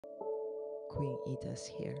Queen Etus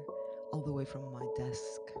here, all the way from my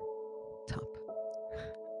desk top.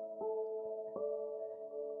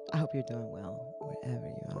 I hope you're doing well wherever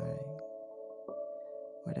you are,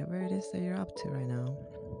 whatever it is that you're up to right now.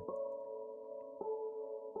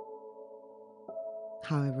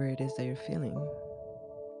 However it is that you're feeling.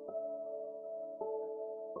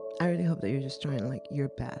 I really hope that you're just trying your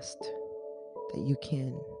best that you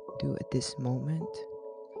can do at this moment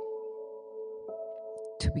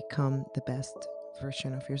to become the best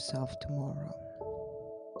version of yourself tomorrow.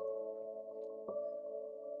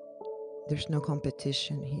 There's no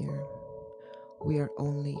competition here. We are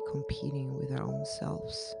only competing with our own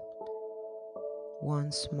selves,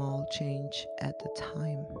 one small change at a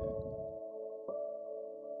time.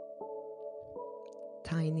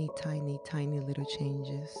 Tiny, tiny, tiny little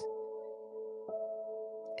changes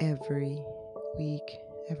every week,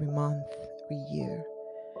 every month, every year.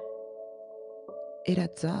 It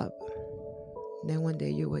adds up. Then one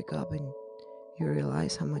day you wake up and you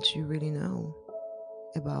realize how much you really know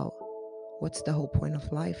about what's the whole point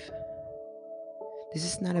of life. This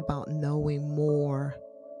is not about knowing more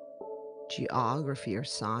geography or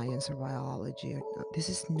science or biology. This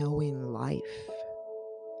is knowing life.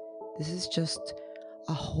 This is just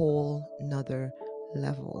a whole nother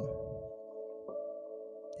level.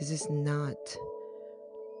 This is not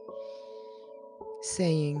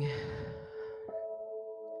saying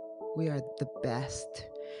we are the best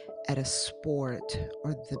at a sport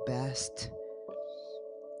or the best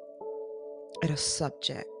at a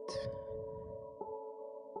subject.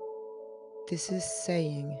 This is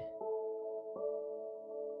saying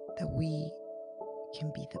that we can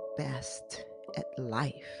be the best at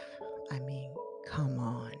life. I mean, come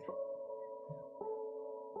on.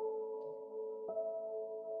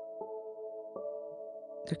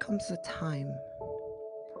 There comes a time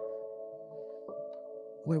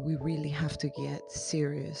where we really have to get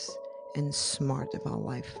serious and smart about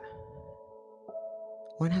life.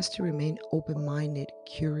 One has to remain open-minded,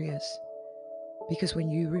 curious, because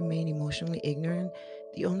when you remain emotionally ignorant,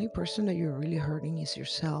 the only person that you're really hurting is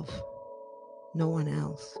yourself, no one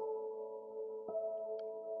else.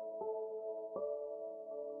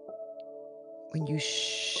 When you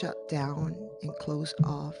shut down and close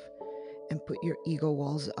off and put your ego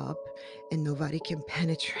walls up and nobody can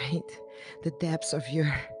penetrate the depths of your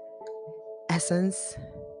essence,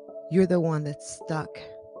 you're the one that's stuck.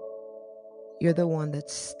 You're the one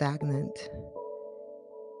that's stagnant.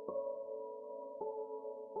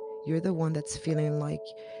 You're the one that's feeling like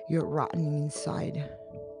you're rotten inside.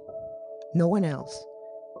 No one else.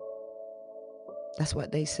 That's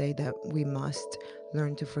what they say, that we must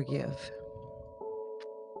learn to forgive.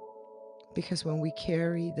 Because when we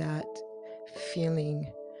carry that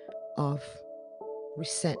feeling of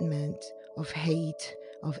resentment, of hate,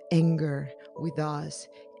 of anger with us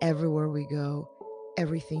everywhere we go,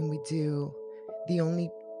 everything we do, the only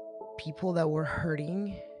people that we're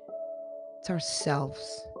hurting, it's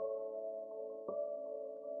ourselves.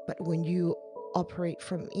 But when you operate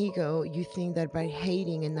from ego, you think that by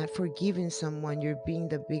hating and not forgiving someone, you're being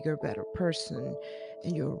the bigger, better person,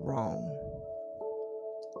 and you're wrong.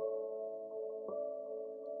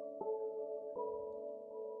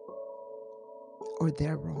 Or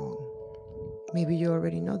they're wrong. Maybe you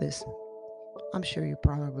already know this. I'm sure you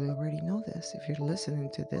probably already know this if you're listening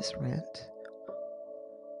to this rant.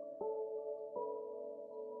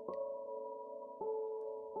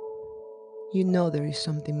 You know there is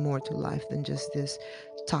something more to life than just this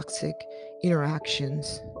toxic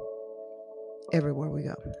interactions everywhere we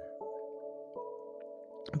go.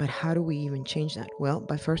 But how do we even change that? Well,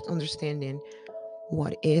 by first understanding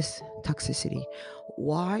what is toxicity.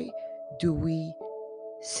 Why do we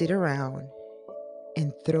sit around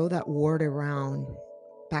and throw that word around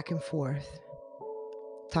back and forth?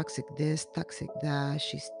 Toxic this, toxic that,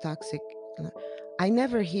 she's toxic. I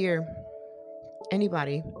never hear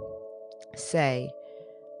anybody say,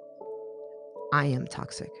 I am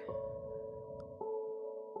toxic.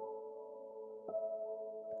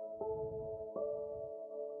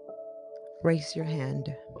 Raise your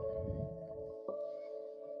hand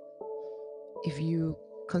if you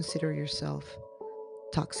consider yourself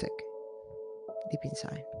toxic deep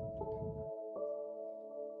inside.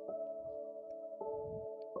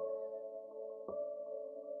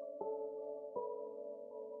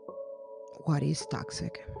 What is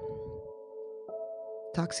toxic?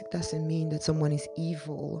 Toxic doesn't mean that someone is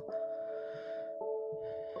evil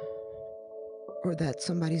or that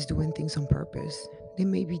somebody's doing things on purpose. They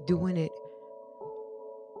may be doing it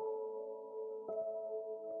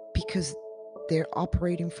because they're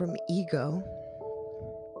operating from ego,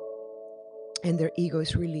 and their ego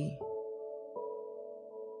is really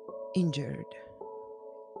injured.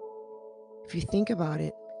 If you think about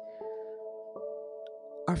it,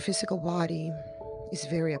 our physical body is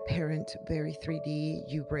very apparent, very 3D.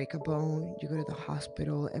 You break a bone, you go to the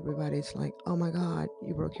hospital, everybody's like, oh my God,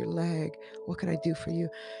 you broke your leg. What can I do for you?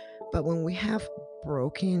 But when we have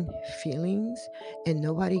broken feelings and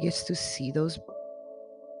nobody gets to see those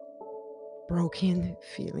broken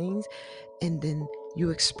feelings, and then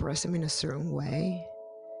you express them in a certain way,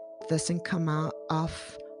 doesn't come out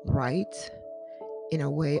off right, in a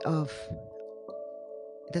way of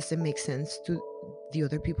doesn't make sense to the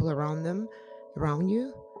other people around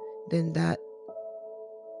you, then that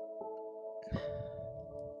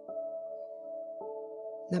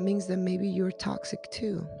means that maybe you're toxic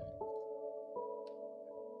too.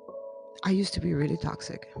 I used to be really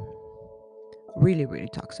toxic, really, really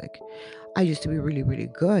toxic. I used to be really, really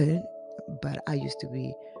good, but I used to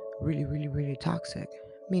be really, really, really toxic.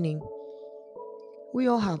 Meaning, we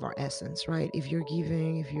all have our essence, right? If you're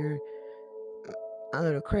giving, if you're a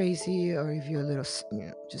little crazy, or if you're a little,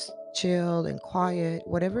 just chill and quiet,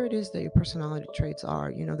 whatever it is that your personality traits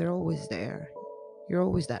are, they're always there. You're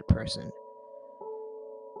always that person.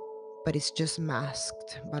 But it's just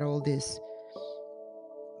masked by all this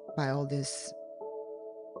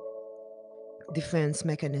defense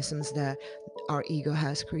mechanisms that our ego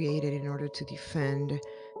has created in order to defend,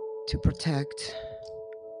 to protect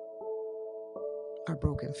our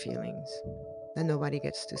broken feelings that nobody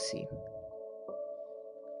gets to see.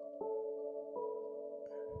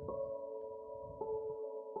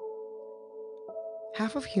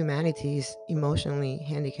 Half of humanity is emotionally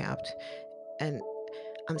handicapped, and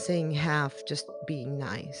I'm saying half just being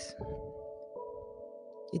nice.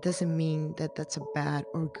 It doesn't mean that that's a bad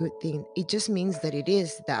or good thing. It just means that it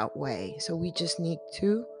is that way. So we just need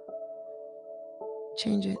to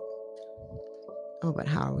change it. Oh, but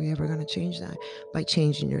how are we ever going to change that? By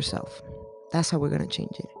changing yourself. That's how we're going to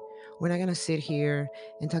change it. We're not going to sit here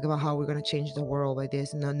and talk about how we're going to change the world by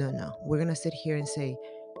this. No, no, no. We're going to sit here and say,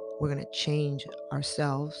 we're going to change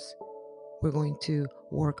ourselves. We're going to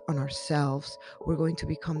work on ourselves. We're going to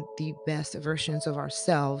become the best versions of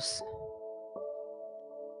ourselves.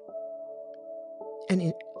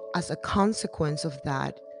 And as a consequence of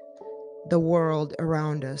that, the world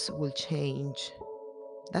around us will change.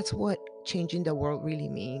 That's what changing the world really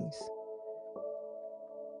means.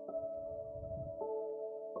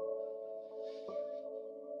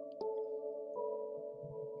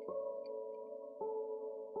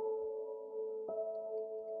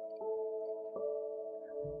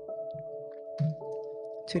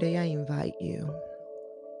 Today, I invite you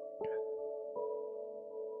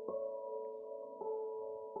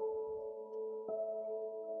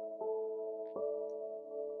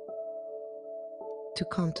to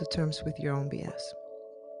come to terms with your own BS.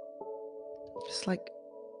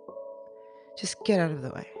 Just get out of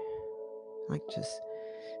the way. Just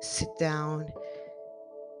sit down,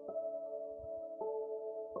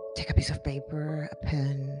 take a piece of paper, a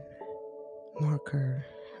pen, marker,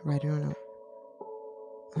 write it on a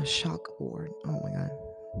chalkboard. Oh my God.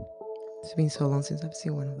 It's been so long since I've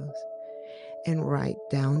seen one of those. And write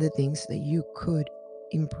down the things that you could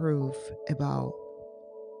improve about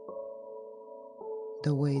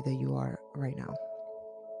the way that you are right now.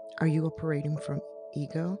 Are you operating from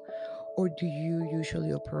ego, or do you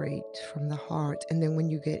usually operate from the heart? And then when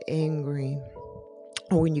you get angry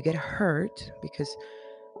or when you get hurt, because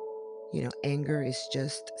anger is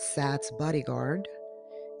just sad's bodyguard,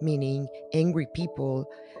 meaning angry people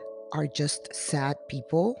are just sad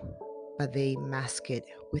people, but they mask it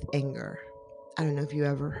with anger. I don't know if you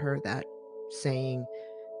ever heard that saying,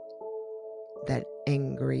 that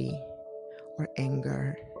angry or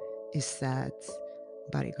anger is sad's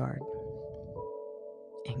bodyguard.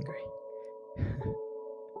 Angry.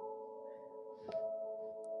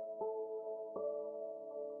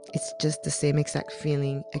 It's just the same exact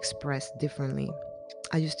feeling expressed differently.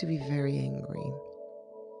 I used to be very angry.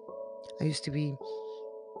 I used to be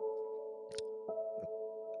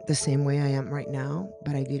the same way I am right now,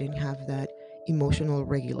 but I didn't have that emotional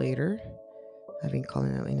regulator. I've been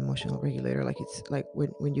calling it an emotional regulator. It's like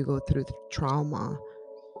when you go through the trauma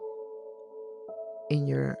in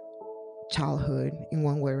your childhood in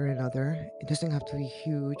one way or another. It doesn't have to be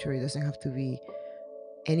huge, or it doesn't have to be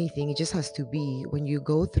anything. It just has to be, when you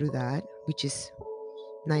go through that, which is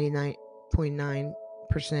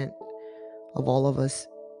 99.9% of all of us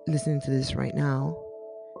listening to this right now,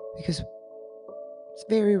 because it's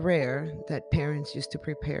very rare that parents used to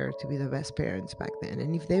prepare to be the best parents back then.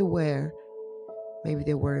 And if they were, maybe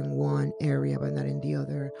they were in one area but not in the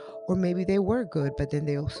other, or maybe they were good but then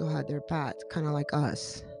they also had their bad, kind of like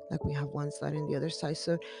us. Like we have one side and the other side.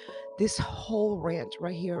 So This whole rant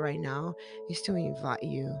right here, right now, is to invite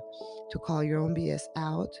you to call your own BS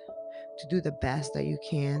out, to do the best that you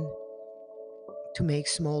can, to make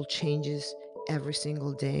small changes every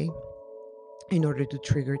single day in order to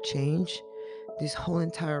trigger change. This whole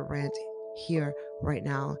entire rant here right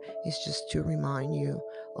now is just to remind you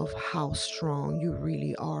of how strong you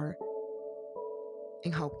really are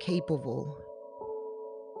and how capable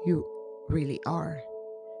you really are.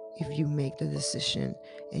 If you make the decision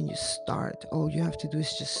and you start, all you have to do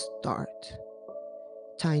is just start.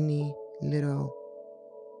 Tiny little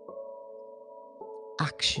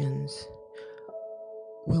actions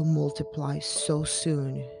will multiply so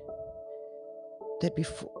soon that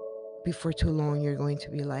before too long you're going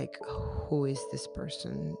to be like, who is this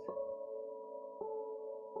person?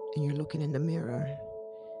 And you're looking in the mirror,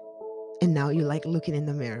 and now you like looking in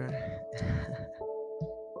the mirror.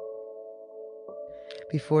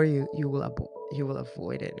 Before you will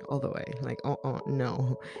avoid it all the way, like, oh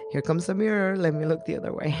no, here comes the mirror, let me look the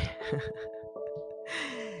other way.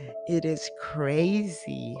 It is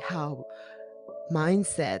crazy how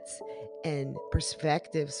mindsets and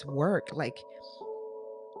perspectives work. Like,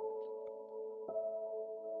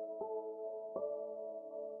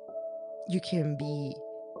 you can be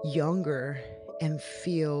younger and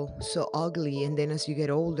feel so ugly, and then as you get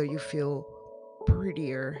older you feel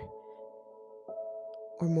prettier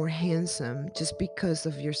or more handsome, just because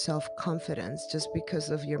of your self-confidence, just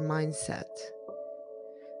because of your mindset.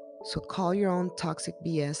 So call your own toxic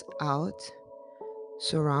BS out.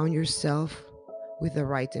 Surround yourself with the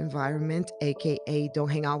right environment, aka don't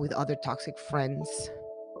hang out with other toxic friends.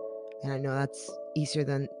 And I know that's easier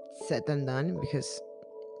than said than done, because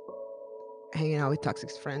hanging out with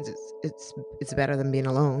toxic friends, it's better than being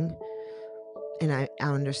alone. And I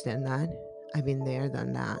understand that. I've been there,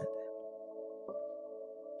 done that.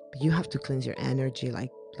 But you have to cleanse your energy.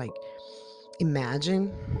 Like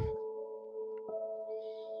imagine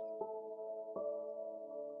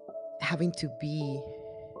having to be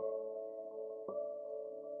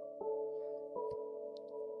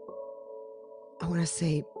I want to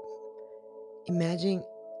say, imagine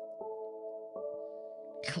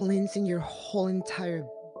cleansing your whole entire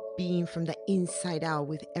being from the inside out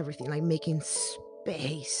with everything, like making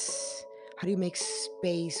space. How do you make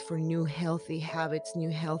space for new healthy habits, new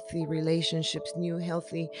healthy relationships, new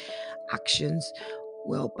healthy actions?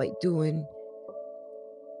 Well, by doing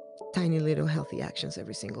tiny little healthy actions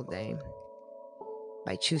every single day,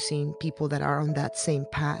 by choosing people that are on that same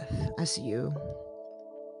path as you.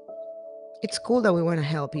 It's cool that we want to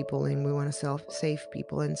help people and we want to save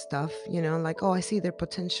people and stuff, like, oh, I see their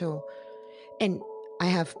potential. And I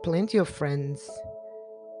have plenty of friends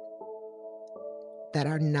that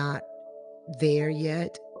are not there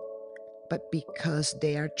yet, but because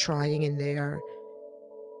they are trying and they are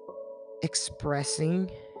expressing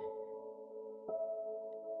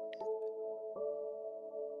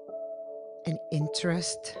an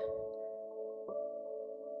interest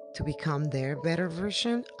to become their better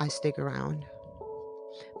version, I stick around.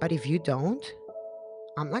 But if you don't,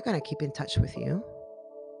 I'm not going to keep in touch with you.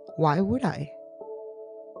 Why would I?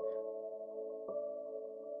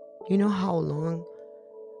 You know how long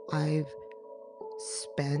I've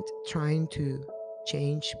spent trying to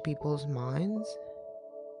change people's minds?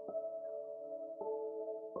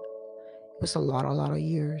 It was a lot of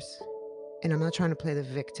years. And I'm not trying to play the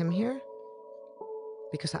victim here,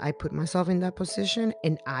 because I put myself in that position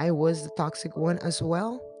and I was the toxic one as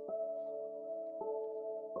well.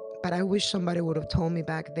 But I wish somebody would have told me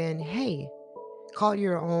back then, hey, call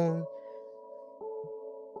your own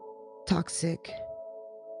toxic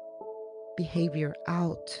behavior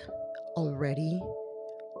out already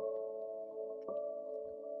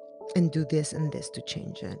and do this and this to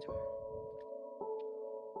change it.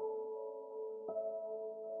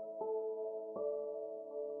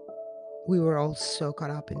 We were all so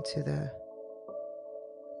caught up into the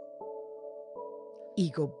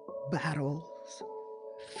ego battles,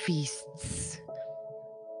 feasts.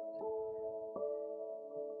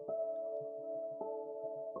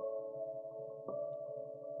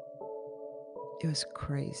 It was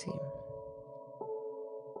crazy.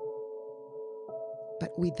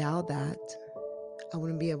 But without that, I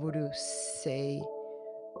wouldn't be able to say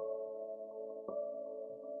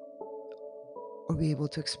or be able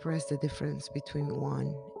to express the difference between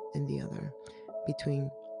one and the other,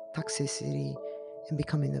 between toxicity and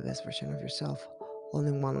becoming the best version of yourself, all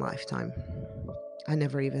in one lifetime. I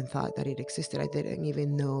never even thought that it existed. I didn't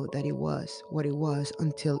even know that it was what it was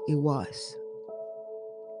until it was.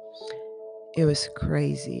 It was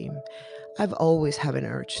crazy. I've always had an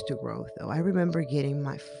urge to grow, though. I remember getting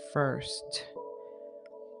my first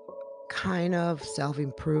kind of self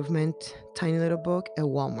improvement, tiny little book at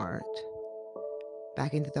Walmart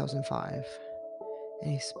back in 2005.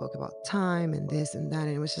 And he spoke about time and this and that.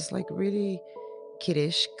 And it was just like really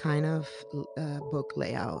kiddish kind of book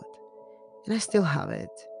layout. And I still have it.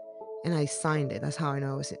 And I signed it. That's how I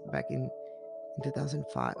know it was back in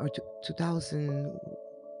 2005 or 2000,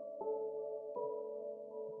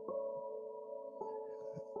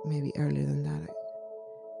 maybe earlier than that.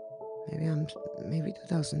 Maybe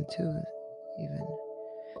 2002 even.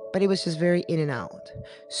 But it was just very in and out.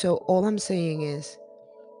 So all I'm saying is,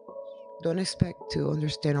 don't expect to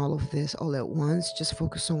understand all of this all at once. Just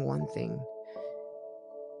focus on one thing.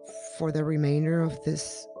 For the remainder of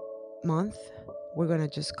this month, we're going to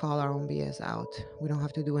just call our own BS out. We don't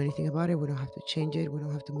have to do anything about it. We don't have to change it. We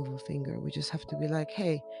don't have to move a finger. We just have to be like,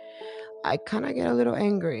 hey, I kind of get a little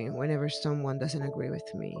angry whenever someone doesn't agree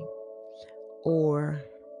with me. Or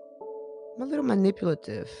I'm a little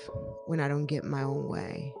manipulative when I don't get my own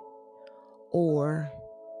way. Or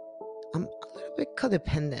I'm a little bit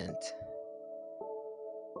codependent.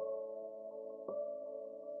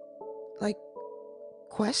 Like,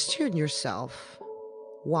 question yourself.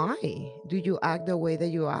 Why do you act the way that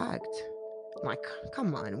you act? Like,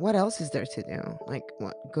 come on, what else is there to do? Like,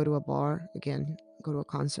 what? Go to a bar again? Go to a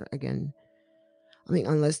concert again? I mean,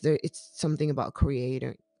 unless it's something about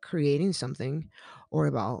creating something, or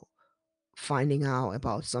about finding out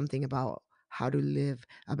about something about how to live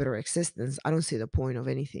a better existence. I don't see the point of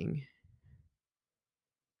anything.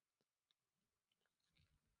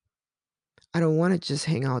 I don't want to just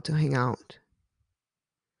hang out to hang out.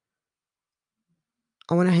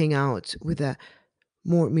 I want to hang out with a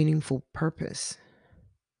more meaningful purpose.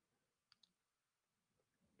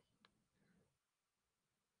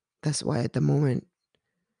 That's why at the moment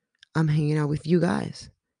I'm hanging out with you guys.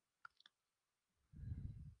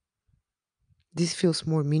 This feels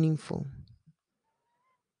more meaningful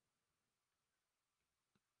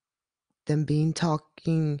than being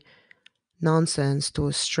talking nonsense to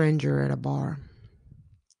a stranger at a bar,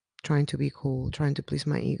 trying to be cool, trying to please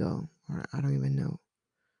my ego, or I don't even know.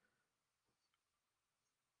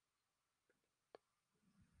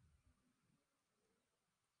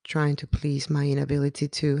 Trying to please my inability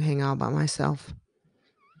to hang out by myself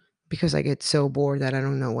because I get so bored that I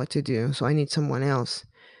don't know what to do. So I need someone else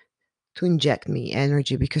to inject me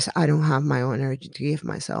energy because I don't have my own energy to give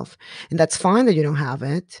myself. And that's fine that you don't have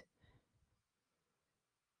it.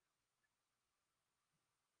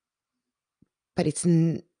 But it's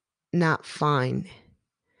not fine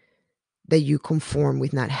that you conform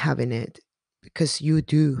with not having it, because you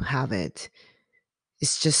do have it.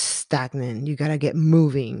 It's just stagnant. You got to get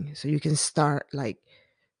moving so you can start like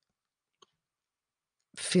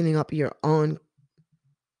filling up your own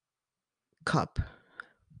cup.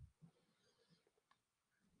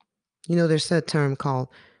 You know, there's a term called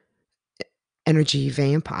energy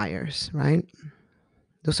vampires, right?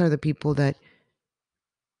 Those are the people that,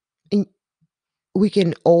 and we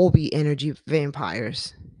can all be energy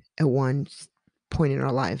vampires at one point in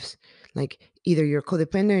our lives. Like, either you're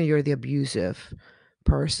codependent or you're the abusive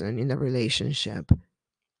person in the relationship.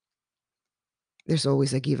 There's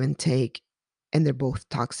always a give and take, and they're both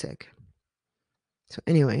toxic. So,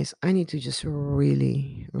 anyways, I need to just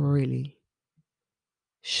really, really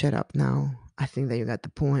shut up now. I think that you got the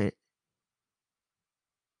point.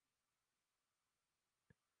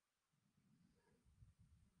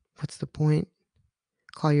 What's the point?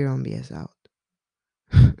 Call your own BS out.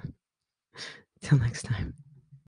 Till next time.